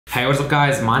Hey, what's up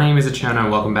guys? My name is Cherno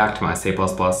and welcome back to my C++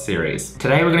 series.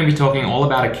 Today we're going to be talking all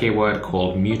about a keyword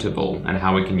called mutable and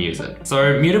how we can use it.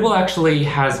 So mutable actually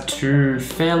has two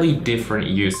fairly different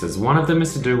uses. One of them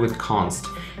is to do with const.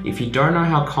 If you don't know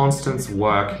how constants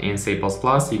work in C++, you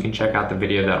can check out the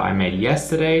video that I made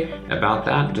yesterday about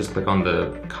that. Just click on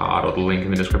the card or the link in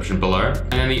the description below.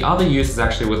 And then the other use is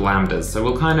actually with lambdas. So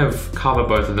we'll kind of cover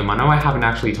both of them. I know I haven't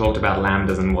actually talked about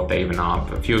lambdas and what they even are.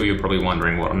 A few of you are probably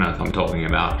wondering what on earth I'm talking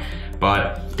about,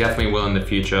 but definitely will in the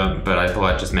future. But I thought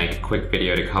I'd just make a quick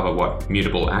video to cover what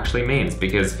mutable actually means,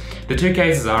 because the two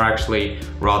cases are actually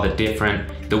rather different.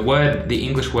 The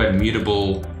English word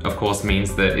mutable, of course,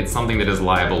 means that it's something that is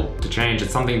liable to change.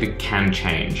 It's something that can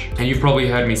change. And you've probably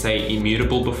heard me say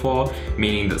immutable before,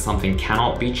 meaning that something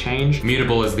cannot be changed.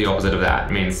 Mutable is the opposite of that.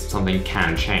 It means something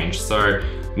can change. So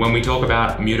when we talk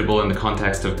about mutable in the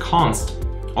context of const,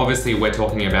 obviously we're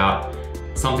talking about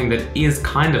something that is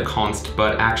kind of const,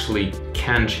 but actually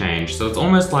can change. So it's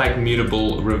almost like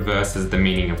mutable reverses the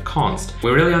meaning of const.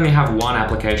 We really only have one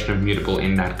application of mutable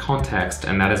in that context,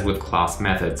 and that is with class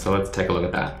methods. So let's take a look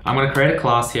at that. I'm going to create a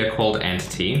class here called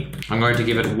entity. I'm going to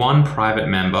give it one private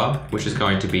member, which is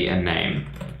going to be a name.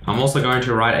 I'm also going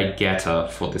to write a getter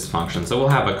for this function. So we'll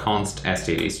have a const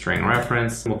std string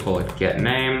reference. We'll call it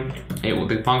getName.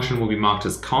 The function will be marked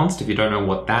as const. If you don't know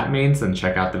what that means, then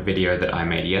check out the video that I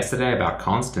made yesterday about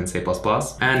const in C++.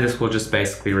 And this will just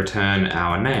basically return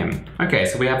our name. Okay,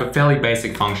 so we have a fairly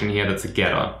basic function here that's a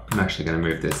getter. I'm actually going to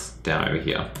move this down over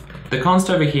here. The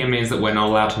const over here means that we're not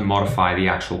allowed to modify the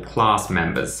actual class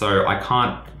members. So I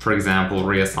can't, for example,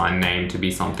 reassign name to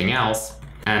be something else.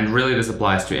 And really this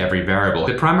applies to every variable.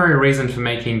 The primary reason for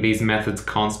making these methods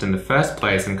const in the first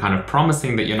place and kind of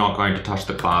promising that you're not going to touch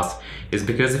the class is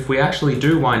because if we actually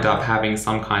do wind up having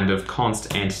some kind of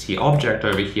const entity object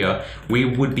over here, we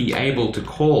would be able to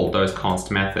call those const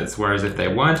methods, whereas if they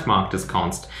weren't marked as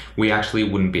const, we actually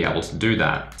wouldn't be able to do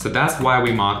that. So that's why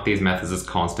we mark these methods as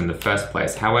const in the first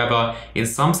place. However, in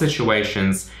some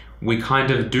situations, we kind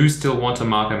of do still want to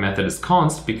mark a method as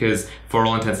const because for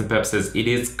all intents and purposes, it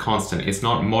is constant. It's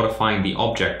not modifying the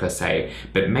object per se,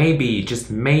 but maybe, just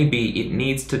maybe, it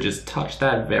needs to just touch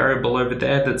that variable over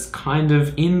there that's kind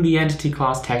of in the entity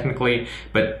class technically,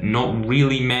 but not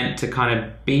really meant to kind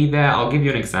of be there. I'll give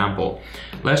you an example.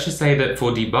 Let's just say that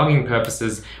for debugging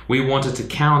purposes, we wanted to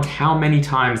count how many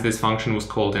times this function was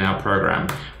called in our program.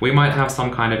 We might have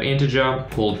some kind of integer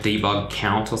called debug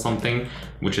count or something,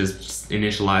 which is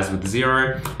initialized with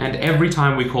 0, and every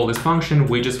time we call this function,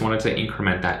 we just wanted to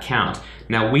increment that count.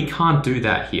 Now we can't do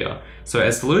that here. So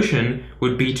a solution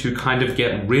would be to kind of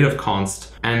get rid of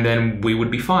const and then we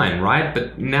would be fine, right?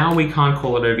 But now we can't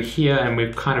call it over here and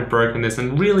we've kind of broken this,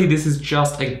 and really this is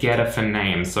just a getter for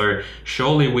name. So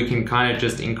surely we can kind of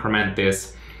just increment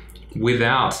this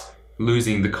without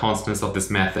losing the constants of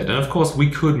this method. And of course we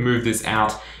could move this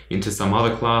out into some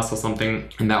other class or something,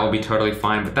 and that will be totally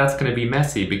fine, but that's going to be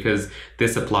messy because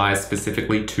this applies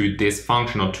specifically to this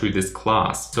function or to this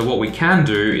class. So what we can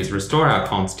do is restore our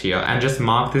const here and just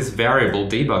mark this variable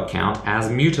debug count as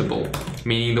mutable,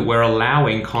 meaning that we're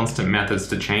allowing constant methods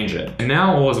to change it. And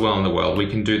now all is well in the world. We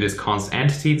can do this const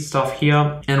entity stuff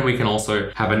here, and we can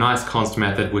also have a nice const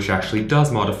method which actually does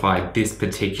modify this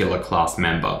particular class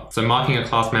member. So marking a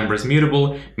class member as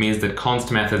mutable means that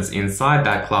const methods inside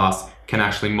that class can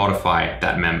actually modify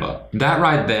that member. That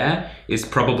right there is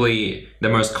probably the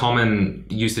most common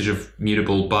usage of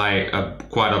mutable by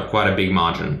quite a big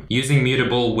margin. Using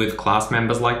mutable with class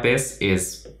members like this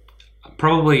is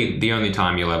probably the only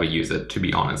time you'll ever use it, to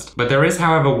be honest. But there is,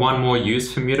 however, one more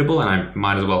use for mutable, and I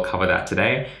might as well cover that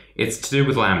today. It's to do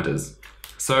with lambdas.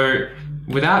 So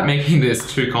without making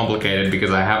this too complicated, because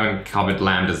I haven't covered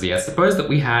lambdas yet, suppose that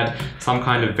we had some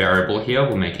kind of variable here.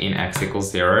 We'll make int x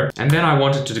equals 0. And then I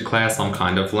wanted to declare some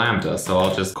kind of lambda. So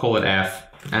I'll just call it f,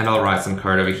 and I'll write some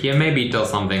code over here. Maybe it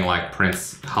does something like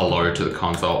prints hello to the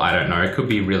console. I don't know. It could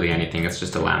be really anything. It's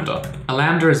just a lambda. A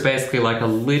lambda is basically like a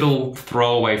little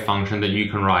throwaway function that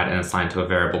you can write and assign to a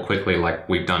variable quickly, like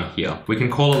we've done here. We can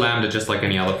call a lambda just like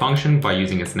any other function by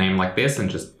using its name like this and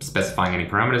just specifying any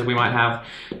parameters we might have.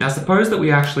 Now suppose that we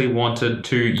actually wanted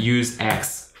to use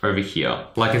x over here.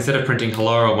 Like instead of printing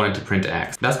hello, I wanted to print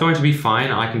x. That's going to be fine.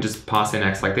 I can just pass in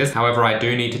x like this. However, I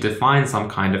do need to define some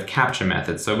kind of capture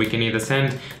method. So we can either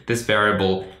send this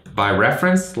variable by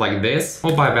reference like this,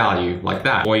 or by value like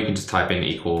that. Or you can just type in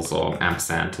equals or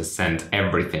ampersand to send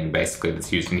everything basically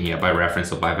that's used in here by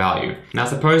reference or by value. Now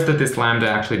suppose that this lambda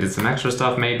actually did some extra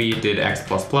stuff. Maybe it did x++.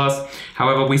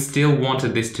 However, we still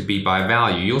wanted this to be by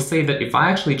value. You'll see that if I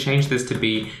actually change this to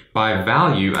be by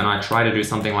value and I try to do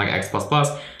something like x++,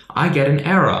 I get an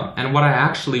error. And what I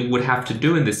actually would have to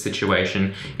do in this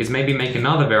situation is maybe make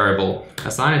another variable,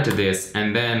 assign it to this,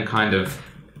 and then kind of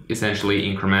essentially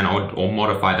increment or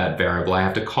modify that variable. I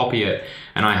have to copy it,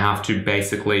 and I have to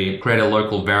basically create a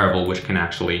local variable which can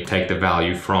actually take the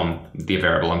value from the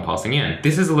variable I'm passing in.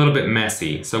 This is a little bit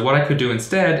messy, so what I could do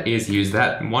instead is use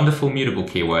that wonderful mutable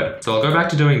keyword. So I'll go back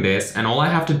to doing this, and all I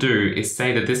have to do is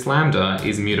say that this lambda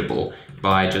is mutable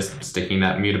by just sticking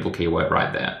that mutable keyword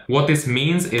right there. What this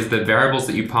means is that variables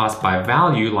that you pass by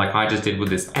value, like I just did with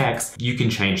this x, you can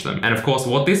change them. And of course,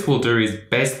 what this will do is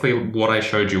basically what I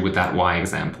showed you with that y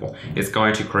example. It's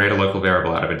going to create a local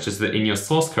variable out of it. It's just that in your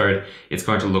source code, it's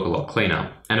going to look a lot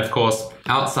cleaner. And of course,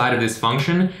 outside of this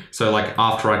function, so like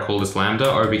after I call this lambda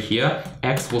over here,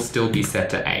 x will still be set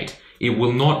to 8. It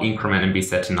will not increment and be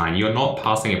set to 9. You're not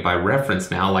passing it by reference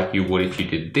now like you would if you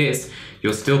did this.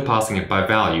 You're still passing it by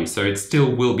value. So it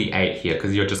still will be 8 here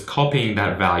because you're just copying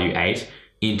that value 8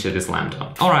 into this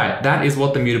lambda. All right, that is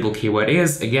what the mutable keyword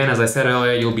is. Again, as I said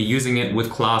earlier, you'll be using it with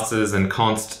classes and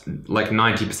const like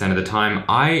 90% of the time.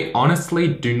 I honestly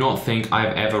do not think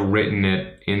I've ever written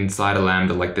it inside a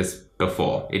lambda like this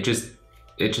before. It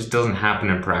just doesn't happen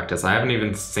in practice. I haven't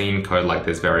even seen code like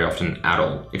this very often at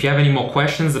all. If you have any more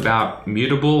questions about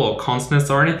mutable or constants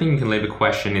or anything, you can leave a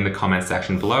question in the comment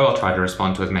section below. I'll try to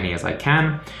respond to as many as I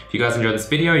can. If you guys enjoyed this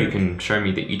video, you can show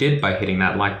me that you did by hitting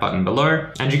that like button below.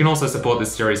 And you can also support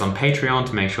this series on Patreon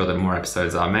to make sure that more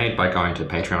episodes are made by going to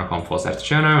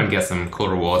patreon.com/Cherno and get some cool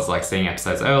rewards like seeing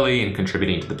episodes early and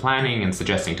contributing to the planning and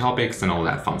suggesting topics and all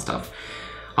that fun stuff.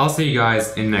 I'll see you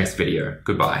guys in the next video.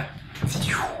 Goodbye.